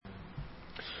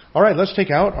All right, let's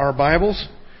take out our Bibles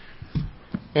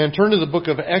and turn to the book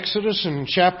of Exodus in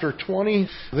chapter 20.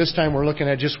 This time we're looking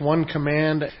at just one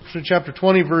command. So chapter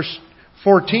 20, verse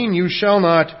 14, you shall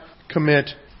not commit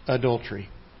adultery.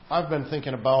 I've been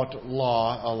thinking about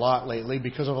law a lot lately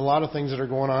because of a lot of things that are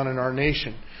going on in our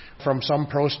nation. From some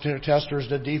protesters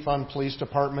to defund police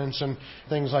departments and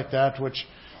things like that, which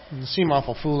seem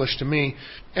awful foolish to me.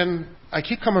 And I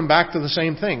keep coming back to the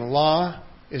same thing. Law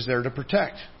is there to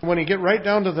protect. When you get right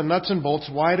down to the nuts and bolts,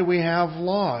 why do we have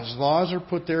laws? Laws are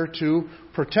put there to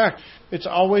protect. It's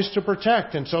always to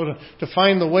protect. And so to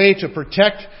find the way to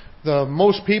protect the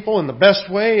most people in the best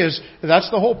way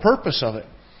that's the whole purpose of it.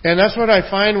 And that's what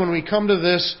I find when we come to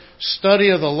this study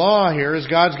of the law here, is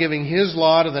God's giving His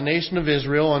law to the nation of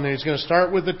Israel, and He's going to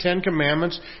start with the Ten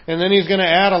Commandments, and then He's going to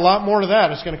add a lot more to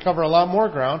that. It's going to cover a lot more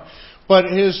ground. But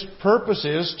His purpose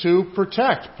is to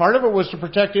protect. Part of it was to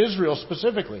protect Israel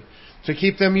specifically, to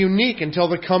keep them unique until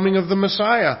the coming of the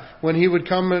Messiah, when He would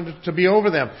come to be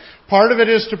over them. Part of it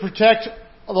is to protect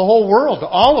the whole world,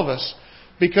 all of us.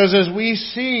 Because as we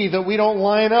see that we don't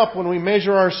line up when we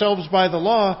measure ourselves by the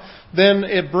law, then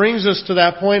it brings us to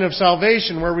that point of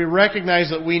salvation where we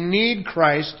recognize that we need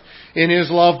Christ in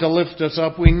His love to lift us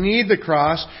up. We need the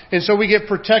cross. And so we get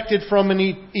protected from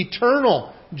an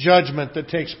eternal judgment that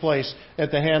takes place at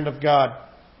the hand of God.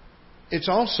 It's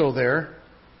also there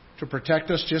to protect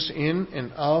us just in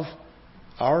and of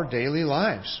our daily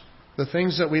lives. The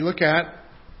things that we look at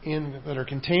that are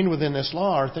contained within this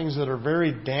law are things that are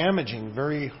very damaging,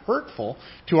 very hurtful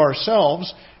to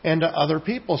ourselves and to other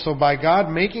people. So by God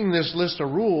making this list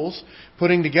of rules,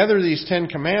 putting together these 10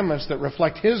 commandments that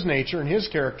reflect His nature and His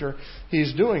character,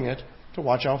 He's doing it to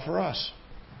watch out for us.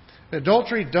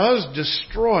 Adultery does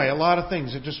destroy a lot of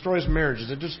things. It destroys marriages.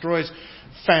 It destroys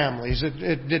families.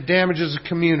 It damages a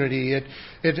community.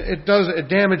 It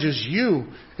damages you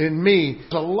and me.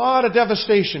 A lot of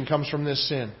devastation comes from this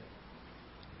sin.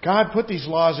 God put these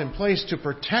laws in place to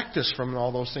protect us from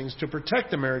all those things, to protect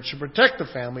the marriage, to protect the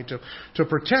family, to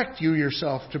protect you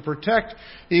yourself, to protect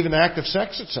even the act of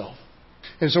sex itself.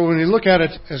 And so when we look at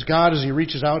it as God, as He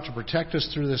reaches out to protect us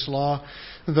through this law,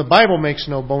 the Bible makes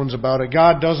no bones about it.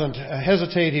 God doesn't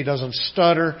hesitate. He doesn't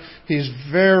stutter. He's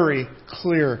very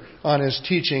clear on His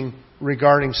teaching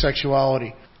regarding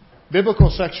sexuality. Biblical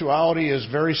sexuality is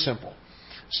very simple.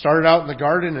 It started out in the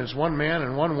garden as one man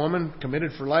and one woman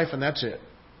committed for life, and that's it.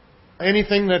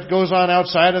 Anything that goes on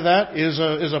outside of that is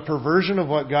a perversion of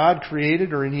what God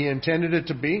created or He intended it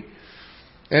to be.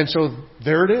 And so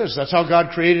there it is. That's how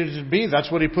God created it to be.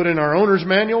 That's what He put in our owner's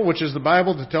manual, which is the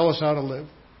Bible, to tell us how to live.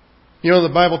 You know,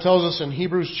 the Bible tells us in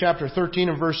Hebrews chapter 13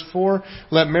 and verse 4,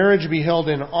 let marriage be held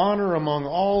in honor among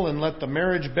all, and let the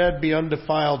marriage bed be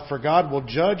undefiled, for God will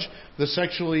judge the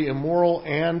sexually immoral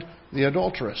and the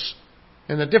adulterous.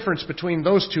 And the difference between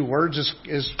those two words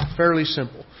is fairly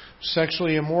simple.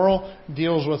 Sexually immoral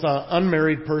deals with an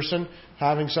unmarried person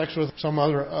having sex with some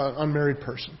other unmarried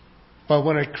person. But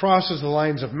when it crosses the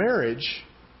lines of marriage,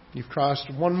 you've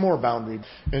crossed one more boundary.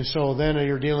 And so then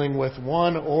you're dealing with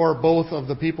one or both of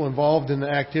the people involved in the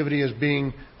activity as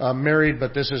being married,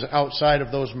 but this is outside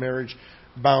of those marriage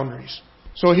boundaries.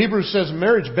 So Hebrews says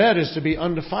marriage bed is to be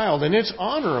undefiled, and it's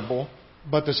honorable,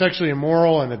 but the sexually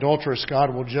immoral and adulterous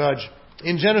God will judge.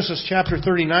 In Genesis chapter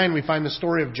 39, we find the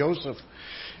story of Joseph.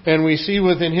 And we see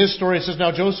within his story, it says,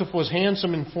 now Joseph was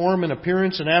handsome in form and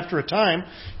appearance, and after a time,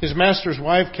 his master's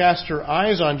wife cast her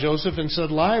eyes on Joseph and said,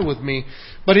 lie with me.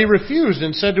 But he refused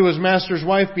and said to his master's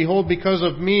wife, behold, because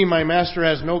of me, my master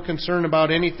has no concern about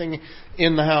anything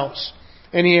in the house.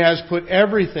 And he has put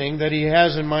everything that he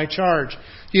has in my charge.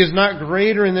 He is not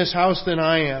greater in this house than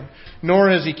I am, nor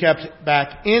has he kept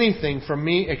back anything from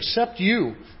me except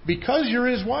you, because you're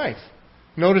his wife.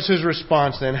 Notice his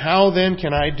response then. How then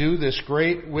can I do this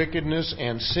great wickedness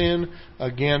and sin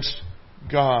against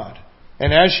God?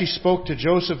 And as she spoke to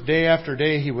Joseph day after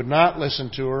day, he would not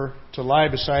listen to her, to lie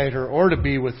beside her, or to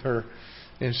be with her.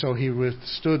 And so he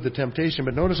withstood the temptation.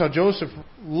 But notice how Joseph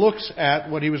looks at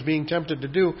what he was being tempted to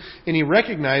do, and he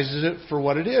recognizes it for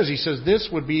what it is. He says this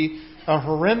would be a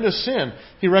horrendous sin.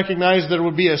 He recognized that it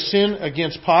would be a sin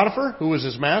against Potiphar, who was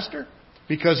his master,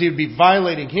 because he would be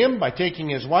violating him by taking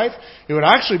his wife. It would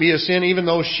actually be a sin, even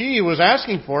though she was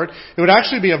asking for it. It would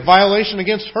actually be a violation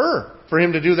against her for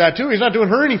him to do that too. He's not doing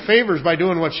her any favors by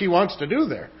doing what she wants to do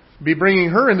there. Be bringing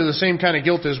her into the same kind of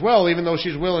guilt as well, even though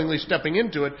she's willingly stepping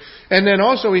into it. And then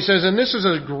also he says, and this is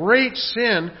a great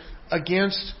sin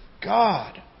against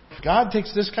God. God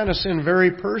takes this kind of sin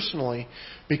very personally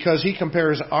because He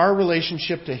compares our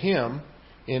relationship to Him,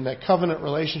 in that covenant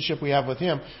relationship we have with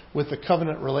Him, with the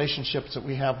covenant relationships that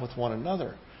we have with one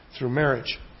another through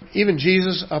marriage. Even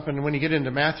Jesus, when you get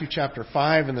into Matthew chapter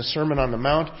 5 in the Sermon on the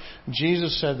Mount,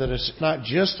 Jesus said that it's not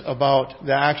just about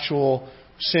the actual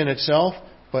sin itself,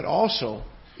 but also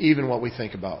even what we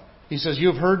think about. He says,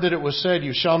 "You have heard that it was said,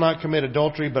 'You shall not commit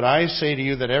adultery,' but I say to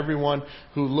you that everyone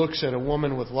who looks at a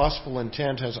woman with lustful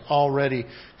intent has already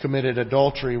committed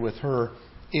adultery with her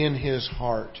in his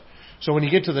heart." So when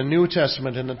you get to the New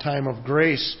Testament in the time of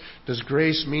grace, does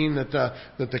grace mean that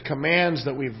the commands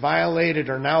that we violated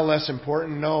are now less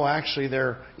important? No, actually,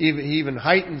 he even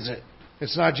heightens it.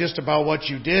 It's not just about what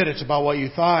you did, it's about what you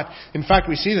thought. In fact,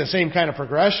 we see the same kind of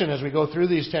progression as we go through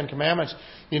these 10 commandments.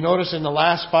 You notice in the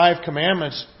last 5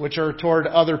 commandments, which are toward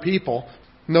other people,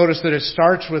 notice that it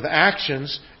starts with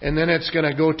actions, and then it's going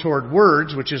to go toward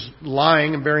words, which is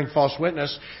lying and bearing false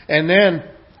witness, and then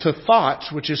to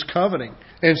thoughts, which is coveting.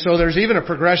 And so there's even a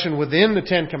progression within the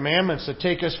 10 commandments that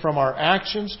take us from our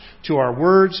actions to our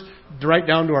words, right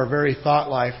down to our very thought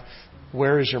life.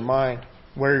 Where is your mind?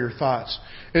 Where are your thoughts?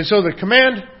 And so the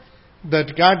command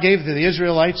that God gave to the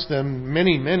Israelites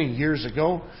many, many years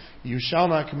ago, "You shall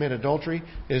not commit adultery,"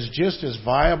 is just as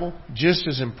viable, just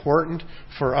as important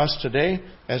for us today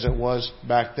as it was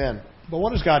back then. But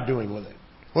what is God doing with it?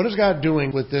 What is God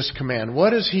doing with this command?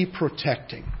 What is He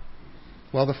protecting?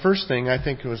 Well, the first thing I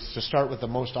think was to start with the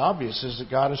most obvious is that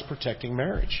God is protecting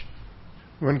marriage.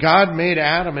 When God made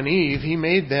Adam and Eve, He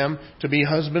made them to be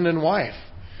husband and wife,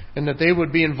 and that they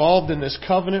would be involved in this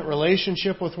covenant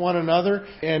relationship with one another,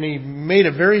 and He made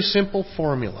a very simple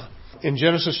formula. In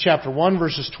Genesis chapter 1,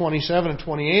 verses 27 and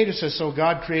 28, it says, "So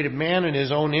God created man in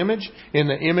His own image. In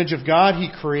the image of God He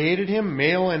created him,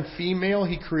 male and female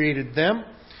He created them.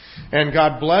 And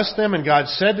God blessed them, and God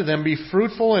said to them, 'Be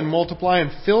fruitful and multiply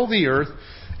and fill the earth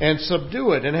and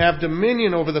subdue it, and have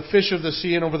dominion over the fish of the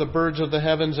sea and over the birds of the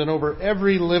heavens and over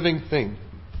every living thing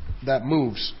that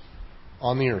moves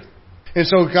on the earth.'" And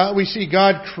so we see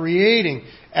God creating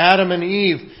Adam and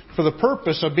Eve for the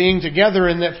purpose of being together,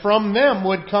 and that from them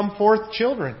would come forth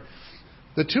children.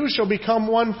 "The two shall become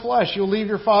one flesh. You'll leave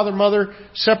your father and mother,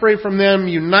 separate from them,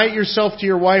 unite yourself to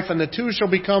your wife, and the two shall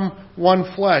become one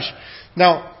flesh."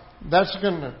 Now, that's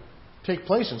going to take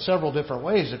place in several different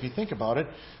ways if you think about it.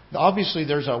 Obviously,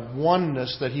 there's a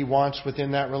oneness that He wants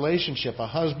within that relationship. A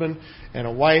husband and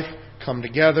a wife come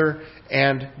together,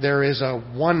 and there is a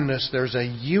oneness, there's a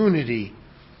unity.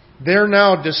 They're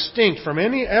now distinct from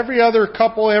every other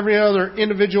couple, every other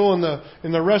individual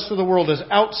in the rest of the world is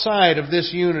outside of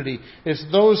this unity. It's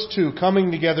those two coming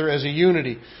together as a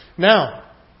unity. Now,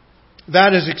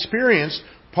 that is experienced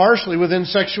partially within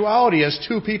sexuality as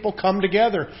two people come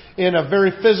together in a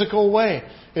very physical way.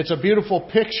 It's a beautiful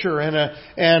picture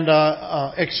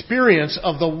and experience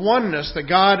of the oneness that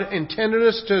God intended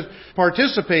us to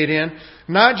participate in,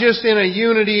 not just in a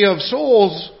unity of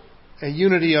souls, a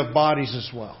unity of bodies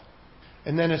as well.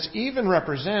 And then it's even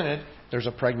represented, there's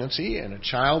a pregnancy and a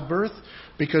childbirth,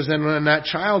 because then when that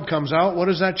child comes out, what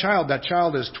is that child? That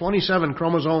child is 27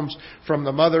 chromosomes from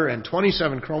the mother and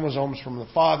 27 chromosomes from the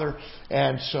father.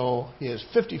 And so he has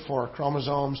 54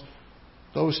 chromosomes.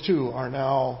 Those two are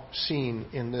now seen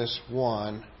in this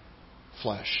one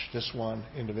flesh, this one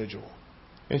individual.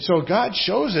 And so God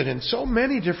shows it in so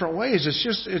many different ways.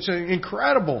 It's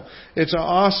incredible. It's an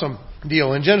awesome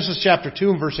deal. In Genesis chapter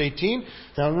 2 and verse 18,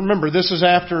 now remember, this is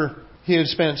after He had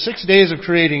spent 6 days of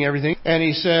creating everything. And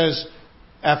He says,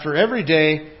 after every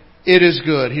day, it is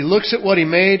good. He looks at what He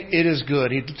made, it is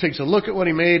good. He takes a look at what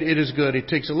He made, it is good. He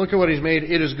takes a look at what He's made,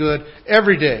 it is good.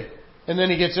 Every day. And then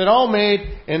He gets it all made,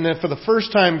 and then for the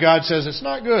first time God says, it's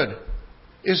not good.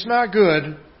 It's not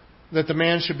good that the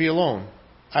man should be alone.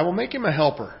 I will make him a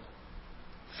helper,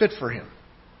 fit for him.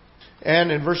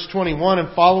 And in verse 21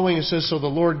 and following, it says, "So the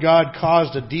Lord God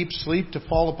caused a deep sleep to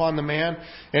fall upon the man,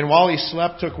 and while he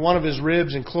slept, took one of his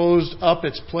ribs and closed up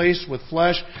its place with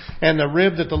flesh. And the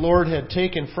rib that the Lord had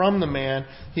taken from the man,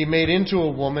 He made into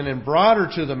a woman and brought her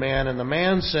to the man. And the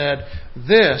man said,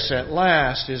 'This at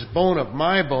last is bone of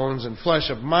my bones and flesh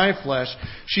of my flesh.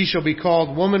 She shall be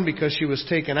called woman because she was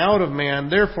taken out of man.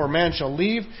 Therefore man shall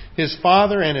leave his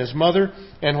father and his mother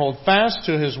and hold fast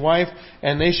to his wife,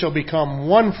 and they shall become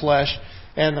one flesh.'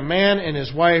 And the man and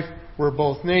his wife were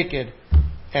both naked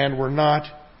and were not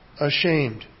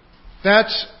ashamed."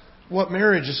 That's what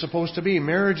marriage is supposed to be.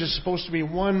 Marriage is supposed to be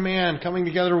one man coming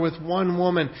together with one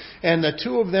woman, and the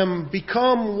two of them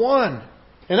become one.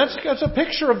 And that's a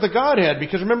picture of the Godhead,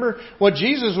 because remember what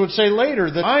Jesus would say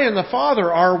later, that I and the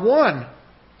Father are one.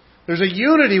 There's a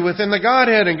unity within the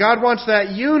Godhead, and God wants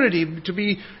that unity to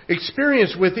be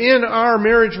experienced within our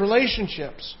marriage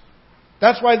relationships.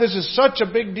 That's why this is such a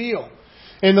big deal.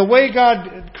 And the way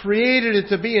God created it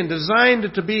to be and designed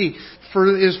it to be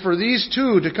is for these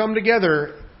two to come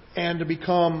together and to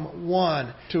become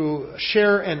one, to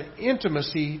share an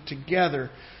intimacy together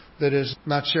that is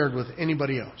not shared with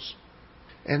anybody else.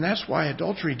 And that's why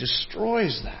adultery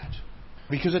destroys that.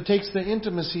 Because it takes the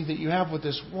intimacy that you have with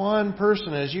this one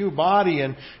person as you, body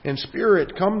and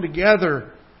spirit, come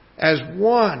together as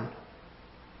one.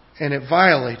 And it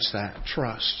violates that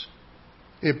trust.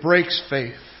 It breaks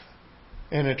faith.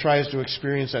 And it tries to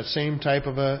experience that same type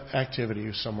of activity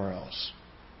somewhere else.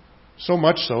 So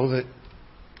much so that,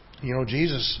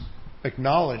 Jesus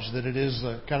acknowledged that it is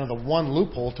kind of the one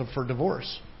loophole for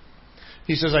divorce.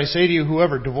 He says, I say to you,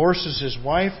 whoever divorces his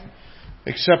wife,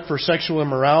 except for sexual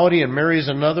immorality, and marries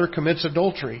another, commits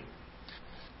adultery.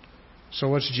 So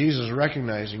what's Jesus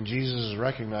recognizing? Jesus is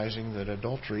recognizing that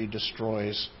adultery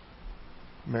destroys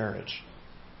marriage.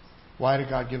 Why did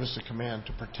God give us a command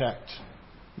to protect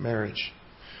marriage?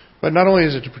 But not only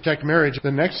is it to protect marriage,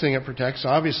 the next thing it protects,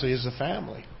 obviously, is the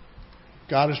family.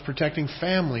 God is protecting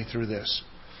family through this.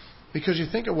 Because you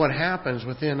think of what happens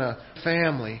within a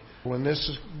family when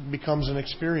this becomes an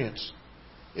experience.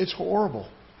 It's horrible.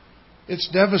 It's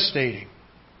devastating.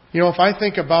 If I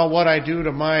think about what I do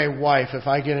to my wife, if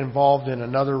I get involved in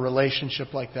another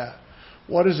relationship like that,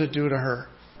 what does it do to her?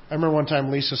 I remember one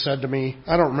time Lisa said to me,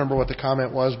 I don't remember what the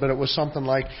comment was, but it was something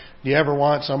like, do you ever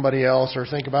want somebody else or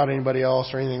think about anybody else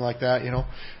or anything like that,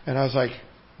 And I was like,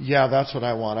 yeah, that's what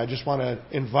I want. I just want to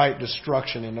invite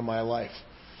destruction into my life.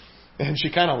 And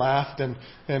she kind of laughed,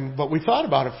 but we thought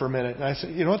about it for a minute. And I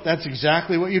said, you know what? That's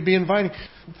exactly what you'd be inviting.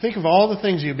 Think of all the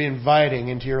things you'd be inviting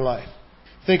into your life.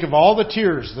 Think of all the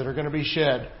tears that are going to be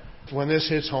shed when this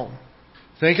hits home.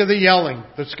 Think of the yelling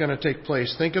that's going to take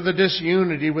place. Think of the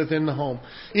disunity within the home.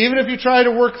 Even if you try to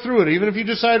work through it, even if you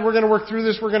decide we're going to work through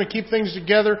this, we're going to keep things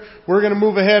together, we're going to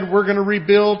move ahead, we're going to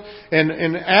rebuild,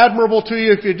 and admirable to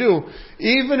you if you do.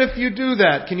 Even if you do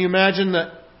that, can you imagine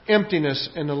the emptiness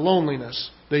and the loneliness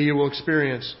that you will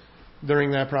experience during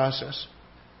that process?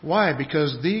 Why?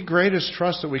 Because the greatest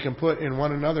trust that we can put in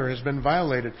one another has been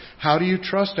violated. How do you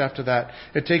trust after that?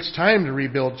 It takes time to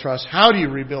rebuild trust. How do you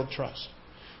rebuild trust?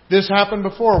 This happened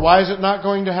before. Why is it not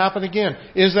going to happen again?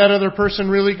 Is that other person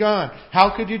really gone?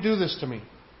 How could you do this to me?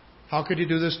 How could you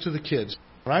do this to the kids?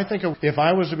 When I think of if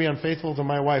I was to be unfaithful to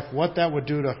my wife, what that would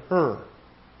do to her,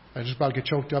 I just about get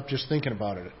choked up just thinking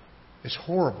about it. It's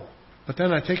horrible. But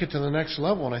then I take it to the next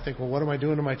level and I think, well, what am I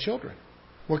doing to my children?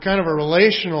 What kind of a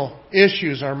relational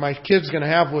issues are my kids going to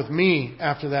have with me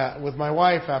after that, with my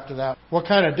wife after that? What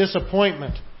kind of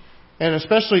disappointment? And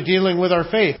especially dealing with our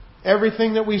faith.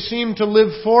 Everything that we seemed to live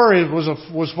for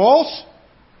was false.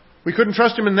 We couldn't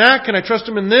trust Him in that. Can I trust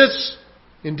Him in this?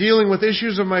 In dealing with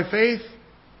issues of my faith?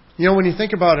 When you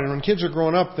think about it, when kids are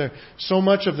growing up, so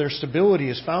much of their stability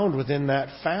is found within that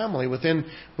family, within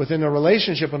their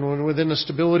relationship, and within the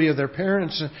stability of their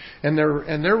parents and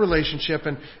their relationship.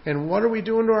 And what are we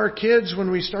doing to our kids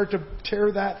when we start to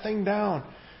tear that thing down?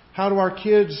 How are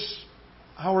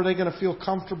they going to feel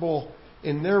comfortable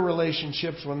in their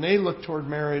relationships when they look toward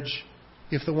marriage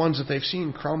if the ones that they've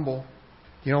seen crumble?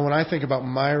 When I think about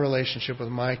my relationship with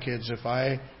my kids, if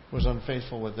I was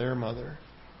unfaithful with their mother,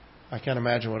 I can't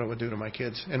imagine what it would do to my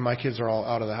kids. And my kids are all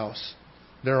out of the house.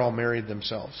 They're all married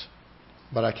themselves.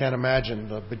 But I can't imagine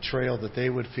the betrayal that they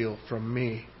would feel from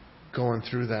me going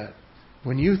through that.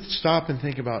 When you stop and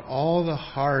think about all the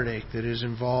heartache that is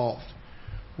involved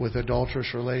with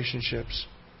adulterous relationships,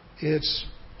 it's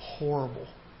horrible.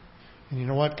 And you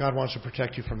know what? God wants to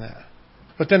protect you from that.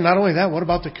 But then not only that, what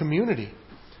about the community?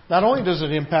 Not only does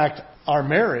it impact our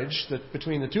marriage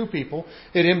between the two people,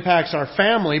 it impacts our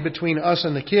family between us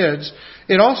and the kids.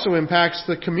 It also impacts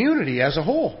the community as a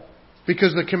whole.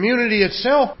 Because the community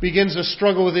itself begins to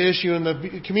struggle with the issue, and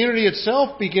the community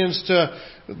itself begins to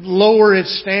lower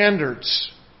its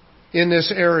standards in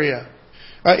this area.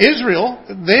 Israel,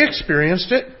 they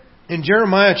experienced it. In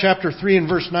Jeremiah chapter 3 and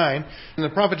verse 9, and the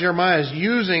prophet Jeremiah is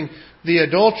using the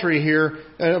adultery here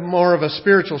in more of a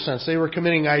spiritual sense. They were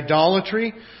committing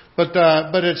idolatry, but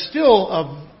it's still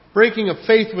a breaking of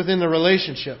faith within the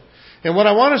relationship. And what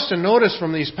I want us to notice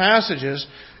from these passages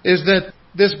is that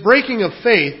this breaking of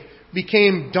faith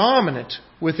became dominant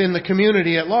within the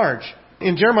community at large.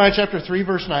 In Jeremiah chapter 3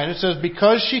 verse 9 it says,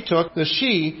 because she took, the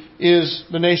she is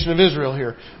the nation of Israel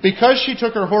here, because she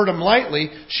took her whoredom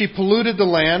lightly, she polluted the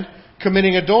land,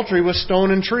 committing adultery with stone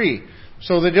and tree.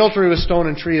 So the adultery with stone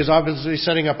and tree is obviously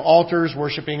setting up altars,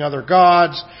 worshiping other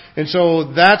gods. And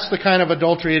so that's the kind of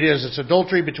adultery it is. It's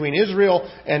adultery between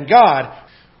Israel and God.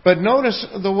 But notice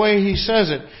the way he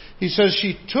says it. He says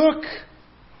she took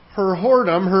her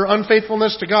whoredom, her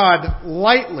unfaithfulness to God,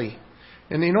 lightly.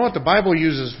 And you know what? The Bible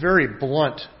uses very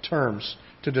blunt terms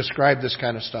to describe this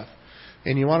kind of stuff.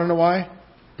 And you want to know why?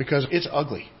 Because it's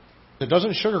ugly. It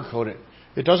doesn't sugarcoat it.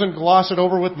 It doesn't gloss it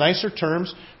over with nicer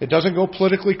terms. It doesn't go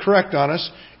politically correct on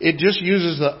us. It just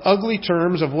uses the ugly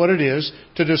terms of what it is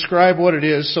to describe what it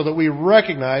is so that we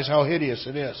recognize how hideous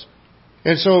it is.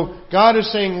 And so God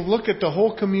is saying, look at the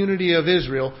whole community of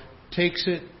Israel, takes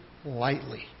it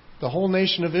lightly. The whole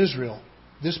nation of Israel.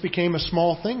 This became a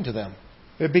small thing to them.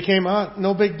 It became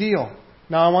no big deal.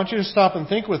 Now I want you to stop and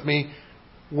think with me,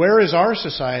 where is our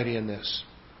society in this?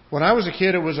 When I was a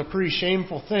kid, it was a pretty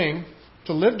shameful thing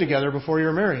to live together before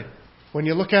you're married. When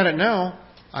you look at it now,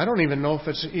 I don't even know if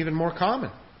it's even more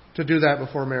common to do that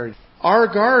before marriage.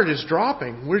 Our guard is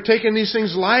dropping. We're taking these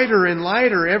things lighter and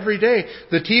lighter every day.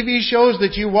 The TV shows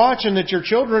that you watch and that your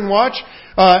children watch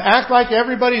act like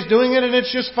everybody's doing it and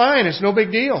it's just fine. It's no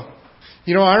big deal.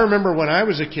 You know, I remember when I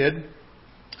was a kid,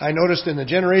 I noticed in the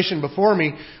generation before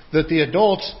me that the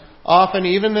adults often,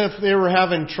 even if they were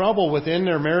having trouble within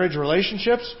their marriage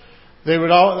relationships, they would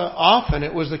often,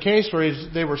 it was the case where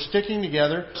they were sticking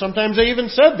together. Sometimes they even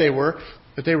said they were,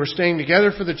 but they were staying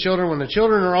together for the children. When the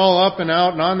children are all up and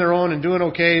out and on their own and doing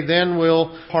okay, then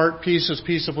we'll part as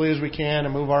peaceably as we can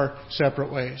and move our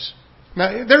separate ways.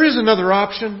 Now, there is another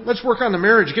option. Let's work on the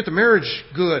marriage. Get the marriage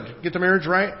good. Get the marriage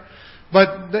right.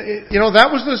 But, that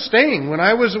was the staying. When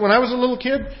I was a little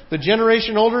kid, the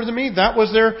generation older than me, that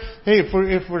was their, hey,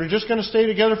 if we're just going to stay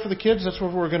together for the kids, that's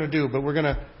what we're going to do. But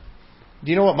do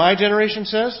you know what my generation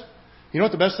says? You know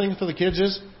what the best thing for the kids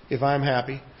is? If I'm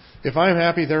happy. If I'm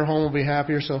happy, their home will be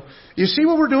happier. So, you see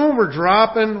what we're doing? We're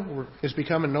dropping. It's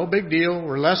becoming no big deal.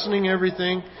 We're lessening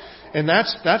everything. And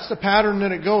that's the pattern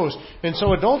that it goes. And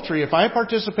so adultery, if I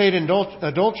participate in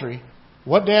adultery,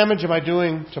 what damage am I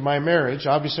doing to my marriage?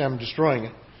 Obviously, I'm destroying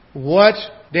it. What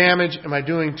damage am I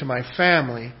doing to my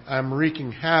family? I'm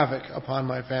wreaking havoc upon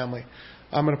my family.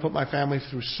 I'm going to put my family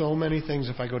through so many things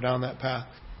if I go down that path.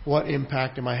 What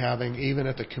impact am I having even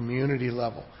at the community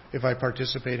level if I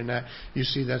participate in that? You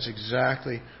see, that's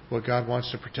exactly what God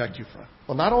wants to protect you from.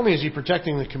 Well, not only is He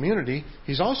protecting the community,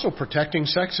 He's also protecting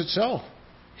sex itself.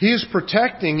 He is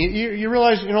protecting. You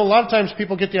realize, a lot of times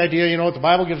people get the idea, the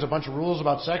Bible gives a bunch of rules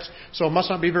about sex, so it must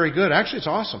not be very good. Actually, it's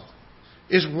awesome.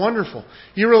 It's wonderful.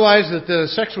 You realize that the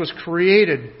sex was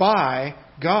created by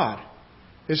God.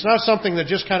 It's not something that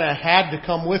just kind of had to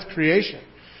come with creation.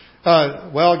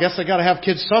 I guess they got to have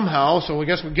kids somehow, so I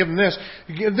guess we give them this.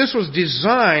 This was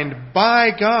designed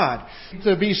by God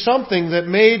to be something that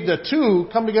made the two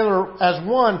come together as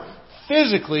one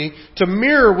physically to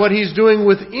mirror what He's doing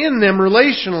within them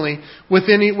relationally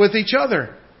with each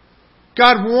other.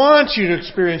 God wants you to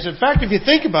experience it. In fact, if you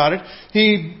think about it,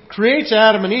 He creates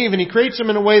Adam and Eve and He creates them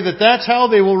in a way that that's how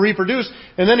they will reproduce,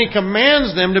 and then He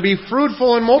commands them to be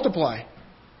fruitful and multiply.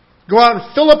 Go out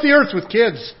and fill up the earth with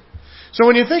kids. So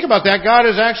when you think about that, God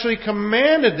has actually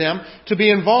commanded them to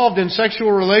be involved in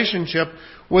sexual relationship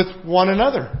with one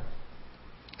another.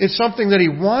 It's something that He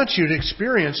wants you to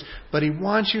experience, but He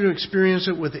wants you to experience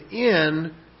it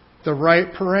within the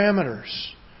right parameters.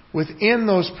 Within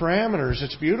those parameters,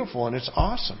 it's beautiful and it's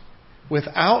awesome.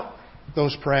 Without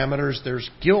those parameters, there's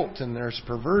guilt and there's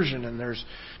perversion and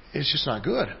it's just not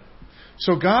good.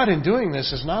 So God, in doing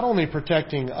this, is not only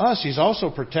protecting us, He's also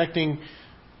protecting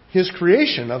His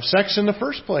creation of sex in the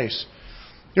first place.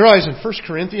 You realize in 1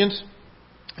 Corinthians,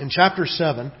 in chapter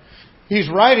 7, He's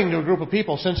writing to a group of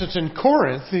people. Since it's in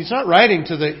Corinth, He's not writing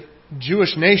to the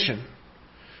Jewish nation.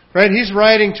 Right? He's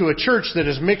writing to a church that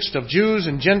is mixed of Jews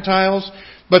and Gentiles.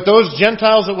 But those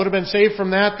Gentiles that would have been saved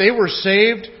from that, they were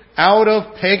saved out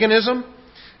of paganism.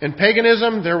 In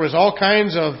paganism, there was all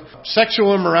kinds of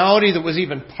sexual immorality that was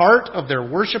even part of their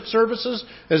worship services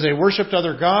as they worshipped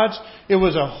other gods. It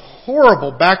was a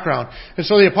horrible background. And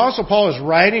so the Apostle Paul is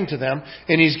writing to them,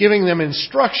 and he's giving them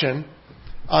instruction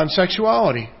on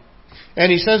sexuality.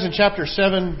 And he says in chapter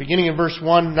 7, beginning in verse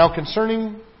 1, "Now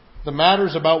concerning the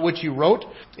matters about which you wrote,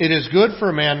 it is good for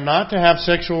a man not to have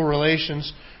sexual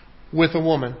relations with a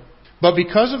woman. But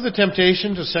because of the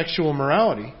temptation to sexual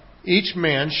immorality, each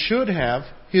man should have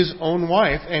his own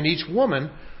wife, and each woman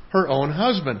her own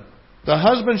husband. The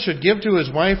husband should give to his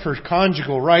wife her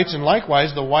conjugal rights, and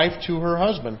likewise the wife to her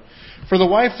husband. For the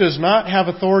wife does not have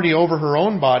authority over her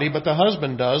own body, but the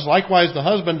husband does. Likewise, the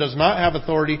husband does not have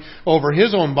authority over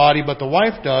his own body, but the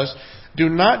wife does. Do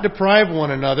not deprive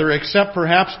one another, except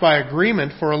perhaps by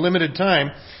agreement for a limited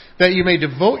time, that you may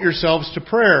devote yourselves to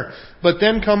prayer, but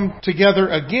then come together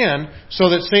again, so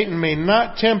that Satan may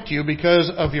not tempt you because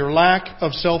of your lack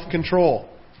of self-control."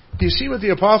 Do you see what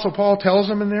the Apostle Paul tells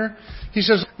them in there? He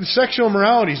says, sexual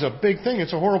immorality is a big thing.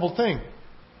 It's a horrible thing.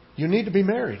 You need to be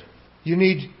married. You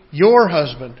need your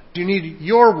husband. You need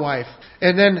your wife.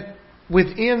 And then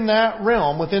within that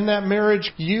realm, within that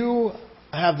marriage, you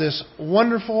have this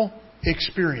wonderful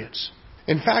experience.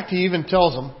 In fact, he even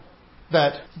tells them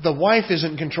that the wife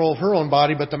isn't in control of her own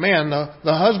body, but the man.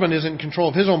 The husband isn't in control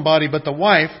of his own body, but the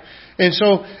wife. And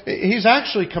so he's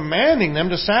actually commanding them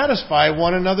to satisfy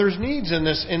one another's needs in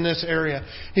this area.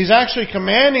 He's actually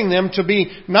commanding them to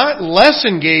be not less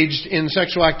engaged in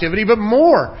sexual activity, but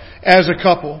more as a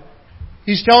couple.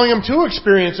 He's telling them to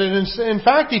experience it. And in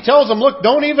fact, he tells them, look,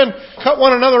 don't even cut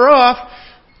one another off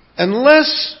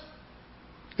unless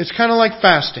it's kind of like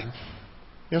fasting.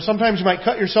 Sometimes you might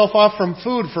cut yourself off from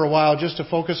food for a while just to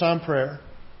focus on prayer.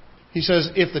 He says,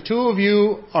 if the two of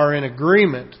you are in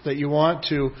agreement that you want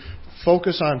to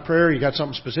focus on prayer, you got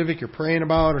something specific you're praying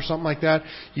about or something like that,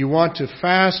 you want to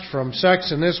fast from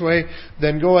sex in this way,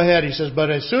 then go ahead. He says, but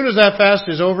as soon as that fast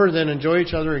is over, then enjoy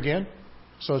each other again,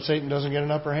 so that Satan doesn't get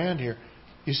an upper hand here.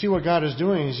 You see what God is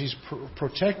doing is He's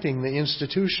protecting the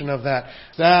institution of that.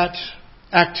 That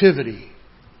activity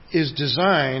is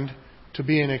designed to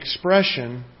be an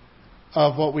expression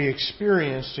of what we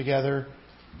experience together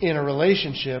in a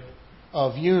relationship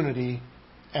of unity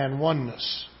and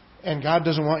oneness. And God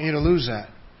doesn't want you to lose that.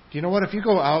 Do you know what? If you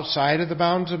go outside of the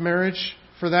bounds of marriage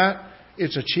for that,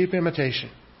 it's a cheap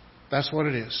imitation. That's what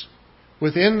it is.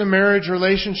 Within the marriage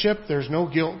relationship, there's no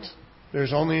guilt.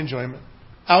 There's only enjoyment.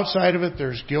 Outside of it,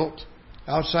 there's guilt.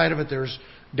 Outside of it, there's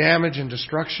damage and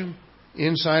destruction.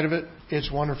 Inside of it,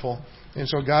 it's wonderful. And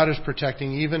so God is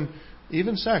protecting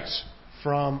even sex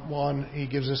from one. He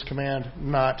gives this command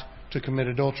not to commit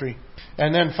adultery.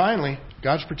 And then finally,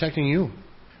 God's protecting you.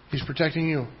 He's protecting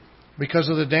you because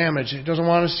of the damage. He doesn't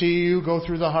want to see you go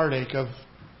through the heartache of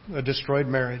a destroyed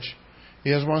marriage. He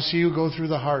doesn't want to see you go through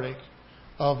the heartache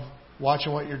of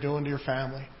watching what you're doing to your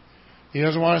family. He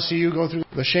doesn't want to see you go through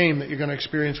the shame that you're going to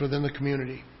experience within the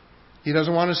community. He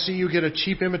doesn't want to see you get a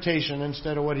cheap imitation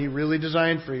instead of what He really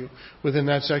designed for you within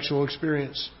that sexual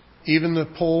experience. Even the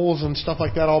polls and stuff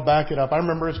like that all back it up. I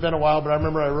remember, it's been a while, but I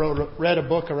remember I read a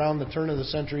book around the turn of the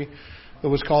century that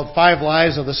was called 5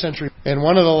 Lies of the Century. And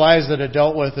one of the lies that it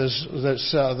dealt with is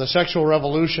that the sexual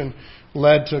revolution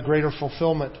led to greater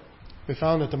fulfillment. We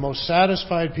found that the most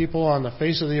satisfied people on the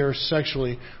face of the earth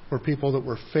sexually were people that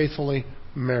were faithfully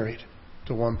married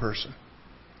to one person.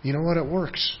 You know what? It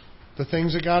works. The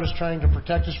things that God is trying to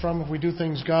protect us from, if we do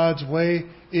things God's way,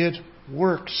 it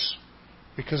works.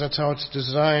 Because that's how it's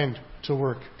designed to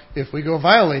work. If we go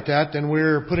violate that, then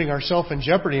we're putting ourselves in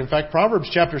jeopardy. In fact, Proverbs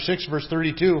chapter 6, verse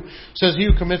 32 says, he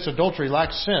who commits adultery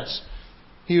lacks sense.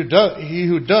 He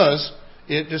who does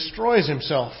it destroys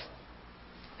himself.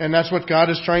 And that's what God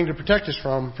is trying to protect us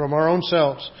from our own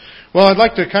selves. Well, I'd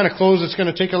like to kind of close. It's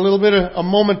going to take a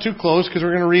moment to close because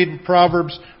we're going to read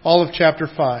Proverbs all of chapter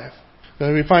 5.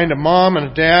 Then we find a mom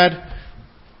and a dad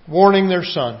warning their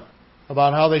son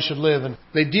about how they should live. And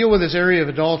they deal with this area of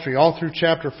adultery all through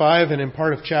chapter 5 and in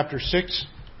part of chapter 6.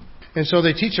 And so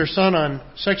they teach their son on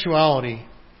sexuality.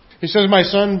 He says, my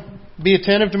son, be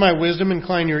attentive to my wisdom,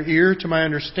 incline your ear to my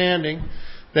understanding,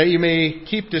 that you may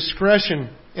keep discretion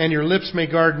and your lips may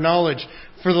guard knowledge.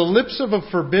 For the lips of a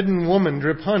forbidden woman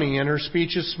drip honey, and her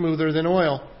speech is smoother than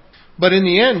oil. But in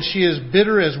the end she is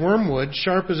bitter as wormwood,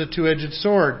 sharp as a two-edged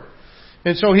sword.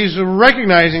 And so he's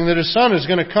recognizing that his son is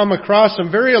going to come across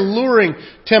some very alluring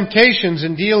temptations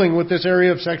in dealing with this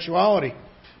area of sexuality.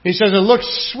 He says it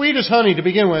looks sweet as honey to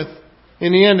begin with.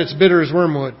 In the end, it's bitter as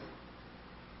wormwood.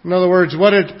 In other words,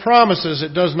 what it promises,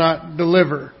 it does not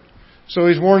deliver. So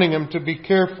he's warning him to be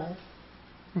careful.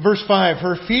 Verse 5,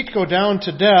 her feet go down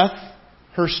to death.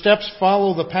 Her steps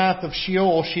follow the path of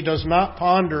Sheol. She does not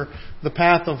ponder the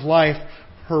path of life.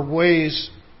 Her ways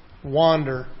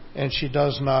wander, and she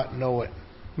does not know it.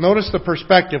 Notice the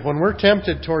perspective. When we're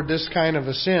tempted toward this kind of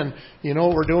a sin, you know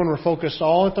what we're doing? We're focused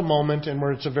all at the moment, and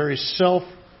it's a very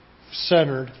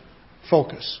self-centered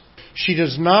focus. She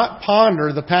does not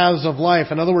ponder the paths of life.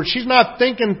 In other words, she's not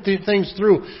thinking things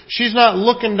through. She's not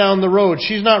looking down the road.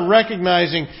 She's not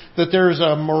recognizing that there's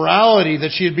a morality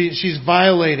that she's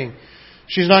violating.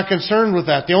 She's not concerned with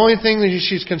that. The only thing that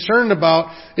she's concerned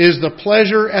about is the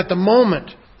pleasure at the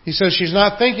moment. He says she's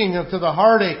not thinking to the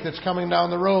heartache that's coming down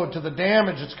the road, to the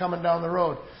damage that's coming down the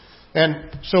road.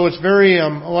 And so it's very,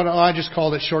 I just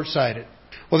called it short-sighted.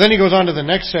 Well, then he goes on to the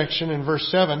next section in verse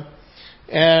 7.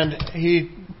 And he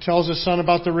tells his son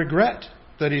about the regret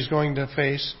that he's going to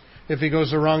face if he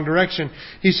goes the wrong direction.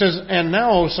 He says, and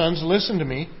now, O sons, listen to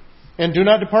me, and do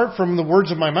not depart from the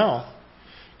words of my mouth.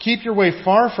 Keep your way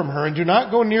far from her, and do not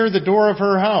go near the door of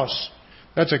her house.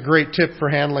 That's a great tip for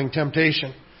handling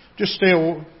temptation. Just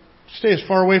stay as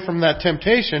far away from that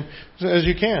temptation as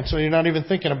you can, so you're not even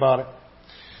thinking about it.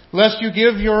 Lest you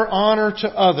give your honor to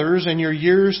others and your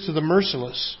years to the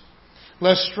merciless.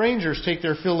 lest strangers take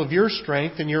their fill of your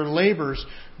strength and your labors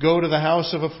go to the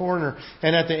house of a foreigner.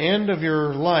 And at the end of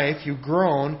your life you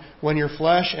groan when your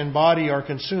flesh and body are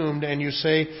consumed, and you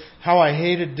say, how I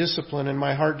hated discipline and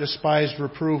my heart despised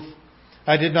reproof.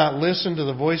 I did not listen to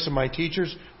the voice of my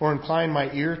teachers or incline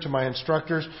my ear to my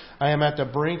instructors. I am at the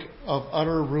brink of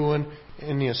utter ruin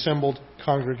in the assembled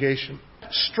congregation.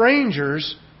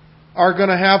 Strangers are going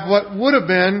to have what would have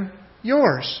been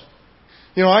yours.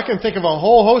 You know, I can think of a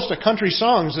whole host of country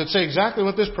songs that say exactly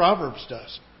what this Proverbs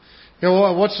does. You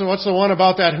know, what's the one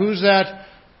about that? Who's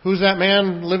that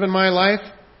man living my life?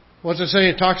 What's it say?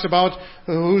 It talks about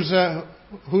who's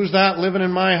that living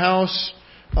in my house,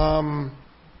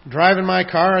 driving my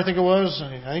car, I think it was.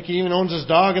 I think he even owns his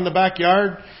dog in the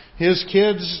backyard. His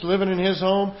kids living in his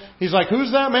home. He's like,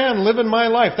 who's that man living my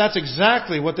life? That's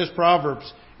exactly what this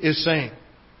Proverbs is saying.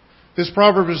 This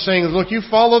proverb is saying, look, you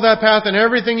follow that path and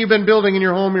everything you've been building in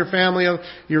your home, your family,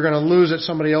 you're going to lose it.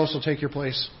 Somebody else will take your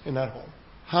place in that home.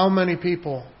 How many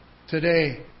people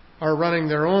today are running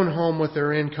their own home with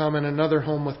their income and another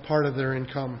home with part of their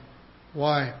income?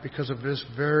 Why? Because of this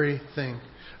very thing.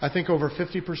 I think over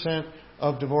 50%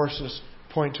 of divorces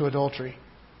point to adultery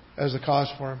as the cause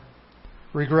for them.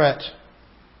 Regret.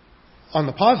 On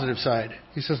the positive side,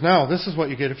 he says, now, this is what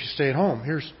you get if you stay at home.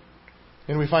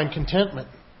 And we find contentment.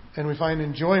 And we find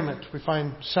enjoyment. We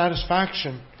find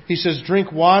satisfaction. He says,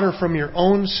 drink water from your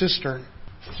own cistern.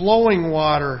 Flowing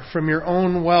water from your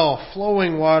own well.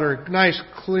 Flowing water. Nice,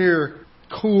 clear,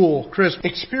 cool, crisp.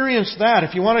 Experience that.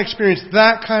 If you want to experience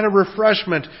that kind of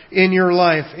refreshment in your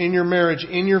life, in your marriage,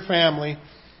 in your family,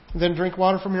 then drink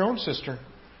water from your own cistern.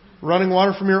 Running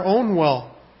water from your own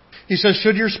well. He says,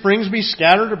 should your springs be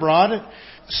scattered abroad,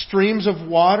 streams of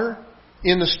water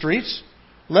in the streets?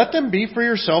 Let them be for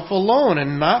yourself alone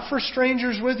and not for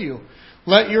strangers with you.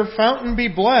 Let your fountain be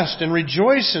blessed and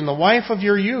rejoice in the wife of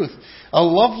your youth, a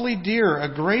lovely deer,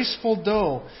 a graceful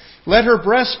doe. Let her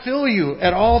breast fill you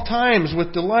at all times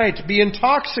with delight. Be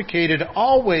intoxicated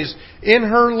always in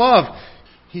her love.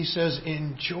 He says,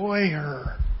 enjoy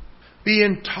her. Be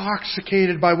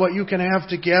intoxicated by what you can have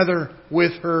together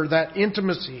with her, that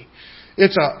intimacy.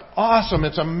 It's awesome.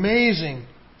 It's amazing.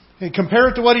 And compare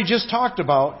it to what he just talked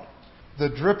about. The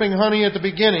dripping honey at the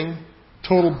beginning,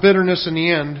 total bitterness in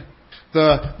the end.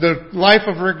 The life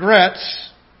of regrets.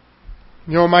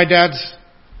 You know,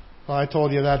 I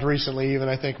told you that recently even,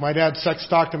 I think. My dad's sex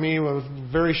talk to me was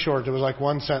very short. It was like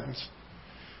one sentence.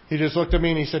 He just looked at me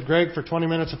and he said, Greg, for 20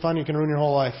 minutes of fun, you can ruin your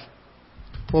whole life.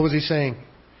 What was he saying?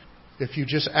 If you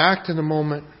just act in the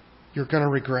moment, you're going to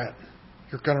regret.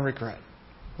 You're going to regret.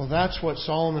 Well, that's what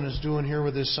Solomon is doing here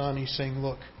with his son. He's saying,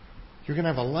 look, you're going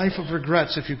to have a life of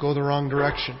regrets if you go the wrong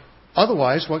direction.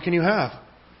 Otherwise, what can you have?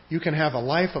 You can have a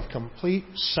life of complete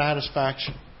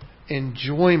satisfaction,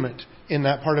 enjoyment in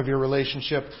that part of your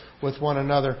relationship with one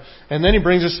another. And then he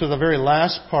brings us to the very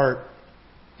last part.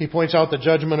 He points out the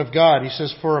judgment of God. He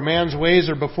says, for a man's ways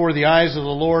are before the eyes of the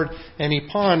Lord, and he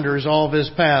ponders all of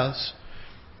his paths.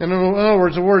 And in other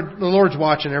words, the Lord's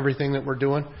watching everything that we're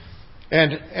doing.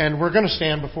 And we're going to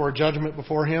stand before a judgment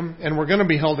before Him, and we're going to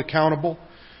be held accountable.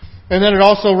 And then it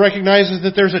also recognizes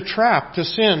that there's a trap to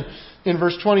sin. In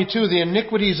verse 22, the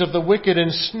iniquities of the wicked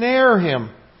ensnare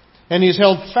him, and he's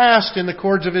held fast in the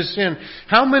cords of his sin.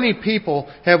 How many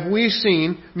people have we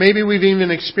seen, maybe we've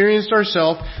even experienced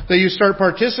ourselves, that you start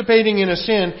participating in a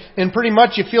sin and pretty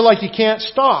much you feel like you can't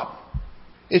stop?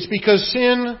 It's because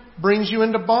sin brings you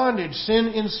into bondage. Sin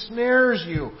ensnares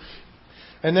you.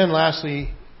 And then lastly,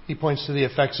 he points to the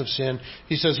effects of sin.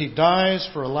 He says he dies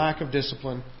for a lack of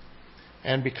discipline.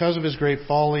 And because of his great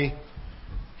folly,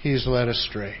 he's led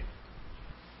astray.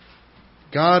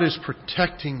 God is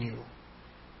protecting you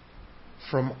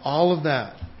from all of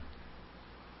that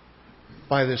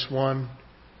by this one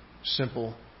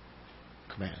simple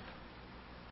command.